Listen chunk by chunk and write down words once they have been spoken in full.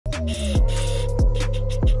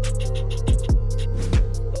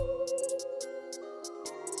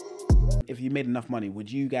If you made enough money,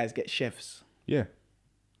 would you guys get chefs? Yeah.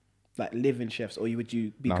 Like living chefs, or would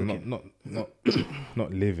you be cooking?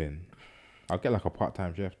 Not living. I'll get like a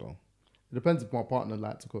part-time chef though. It depends if my partner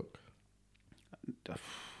likes to cook.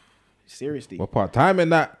 Seriously? Well, part-time in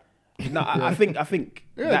that. No, I think.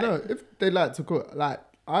 Yeah, no. If they like to cook, like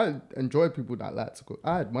I enjoy people that like to cook.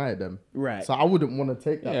 I admire them. Right. So I wouldn't want to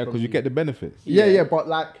take that. Yeah, because you get the benefits. Yeah, but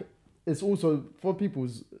like it's also for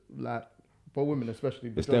people's like for women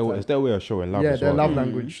especially. It's their way of showing love. Yeah, as their well. love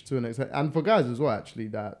language to an extent, and for guys as well actually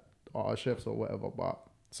that are chefs or whatever. But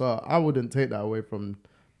so I wouldn't take that away from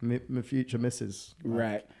my future missus.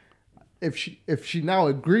 Right. If she now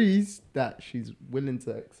agrees that she's willing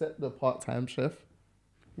to accept the part-time chef.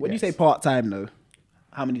 When you say part-time though,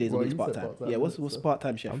 how many days a Well, week is you said part-time? part-time, Yeah, what's so-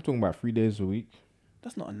 part-time chef? I'm talking about 3 days a week.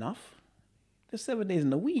 That's not enough. There's 7 days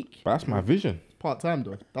in a week. But that's my vision. Part-time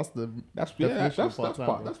though. That's the That's definition of that's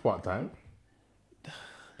part-time. part-time.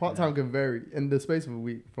 Part-time can vary in the space of a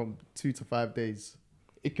week from 2 to 5 days.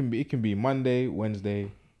 It can be Monday,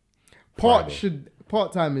 Wednesday. Friday.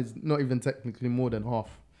 Part-time is not even technically more than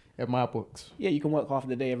half in my books. Yeah, you can work half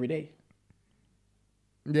the day every day.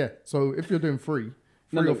 Yeah. So if you're doing three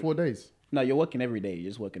or 4 days. No, you're working every day. You're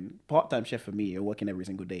just working. Part-time chef for me, you're working every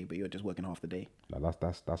single day, but you're just working half the day. No,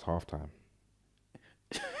 that's half time.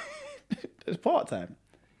 It's part-time.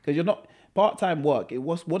 Because you're not... Part-time work,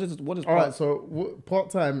 what is All right, so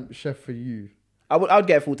part-time chef for you. I would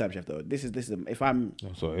get a full-time chef though. This is if I'm...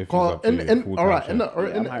 So if it's All up to you, right, in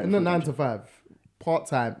hiring the full-time 9 to 5,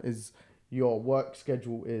 part-time is your work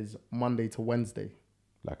schedule is Monday to Wednesday.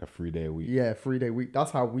 like a 3 day a week. Yeah, 3 day week.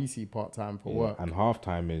 That's how we see part-time for work. And half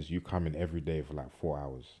time is you come in every day for like 4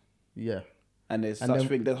 hours. Yeah. And there's And such then-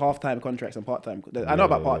 thing. There's half-time contracts and part-time. I know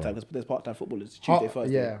about part-time because there's part-time footballers. Tuesday,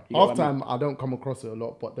 Thursday. Yeah, You get what I half-time, mean? I don't come across it a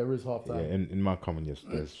lot, but there is half-time. Yeah, in my company,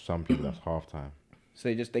 there's some people that's half time.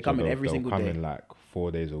 So they come in every single they'll day. come in like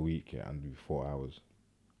 4 days a week, yeah, and do 4 hours.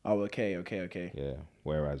 Oh, okay. Yeah.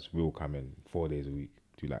 Whereas we'll come in 4 days a week,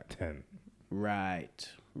 do like 10. Right.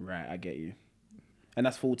 I get you. And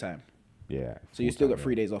that's full-time. Yeah. So you still got full-time,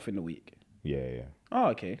 3 days off in the week. Yeah. Oh,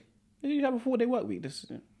 okay. You have a 4-day work week. This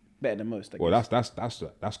is better than most. I Well, guess.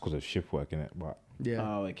 that's because of shift work, innit? But Yeah.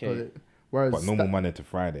 Oh, okay. Whereas but normal Monday to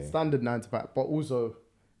Friday. standard 9 to 5, but also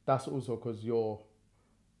that's also because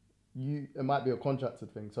it might be a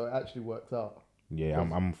contracted thing, so it actually works out. Yeah,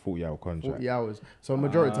 I'm 40-hour contract. 40 hours. So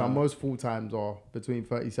majority of the time, most full times are between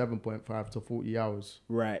 37.5 to 40 hours.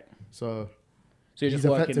 Right. So So you're he's just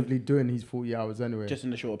working effectively doing his 40 hours anyway. just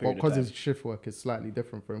in a short But period of because time. his shift work is slightly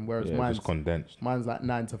different for him, whereas Yeah, mine's just condensed. like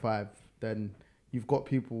 9 to 5, then you've got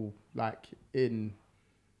people like in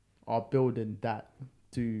our building that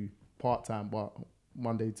do part-time, but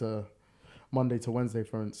Monday to Wednesday,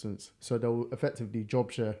 for instance. So they'll effectively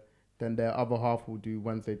job share. Then their other half will do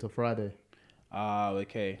Wednesday to Friday. Oh,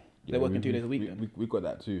 okay. Yeah, They're working 2 days a week then. We got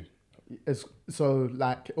that too. It's so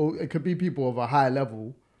like it could be people of a higher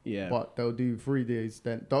level, Yeah. but they'll do 3 days.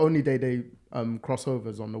 Then the only day they cross over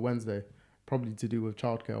is on the Wednesday, probably to do with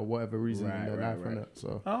childcare or whatever reason in their life, innit?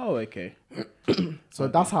 So Oh, okay.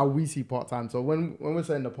 that's how we see part time. So when we're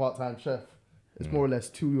saying the part time chef, it's more or less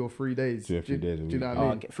 2 or 3 days. 2 or 3 days a Do you know week. what I Oh,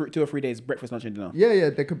 mean? okay. 2 or 3 days, breakfast, lunch, and dinner. Yeah,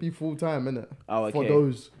 they could be full time, innit? Oh, For okay.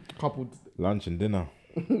 those coupled. Lunch and dinner.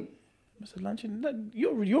 What's the lunch?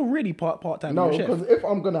 You're really part-time No, chef. because if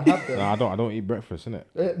I'm gonna have them, No, I don't eat breakfast,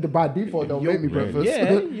 innit? by default they'll make me breakfast.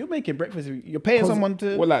 Yeah, you're making breakfast. You're paying someone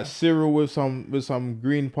to. Well, like cereal with some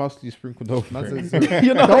green parsley sprinkled over. That's it. it.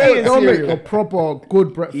 You're not they'll paying make cereal. a proper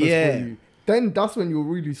good breakfast Yeah. for you. Then that's when you'll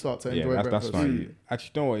really start to Yeah, enjoy that's breakfast. fine.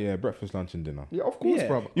 Actually, don't worry. Yeah, breakfast, lunch, and dinner. Yeah, of course, Yeah.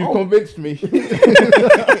 bro. You convinced me.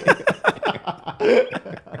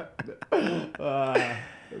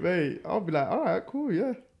 Mate, I'll be like, all right, cool,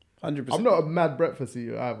 yeah. 100%. I'm not a mad breakfast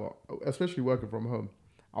eater either, especially working from home.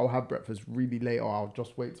 I'll have breakfast really late or I'll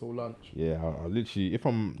just wait till lunch. Yeah, I'll literally, if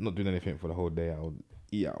I'm not doing anything for the whole day, I'll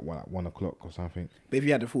eat at 1 o'clock or something. But if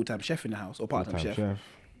you had a full-time chef in the house or part-time Full-time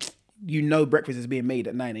chef, you know breakfast is being made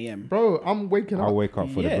at 9 a.m. Bro, I'm waking up. I'll wake up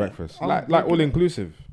for the Yeah. breakfast. I'm Like waking all inclusive.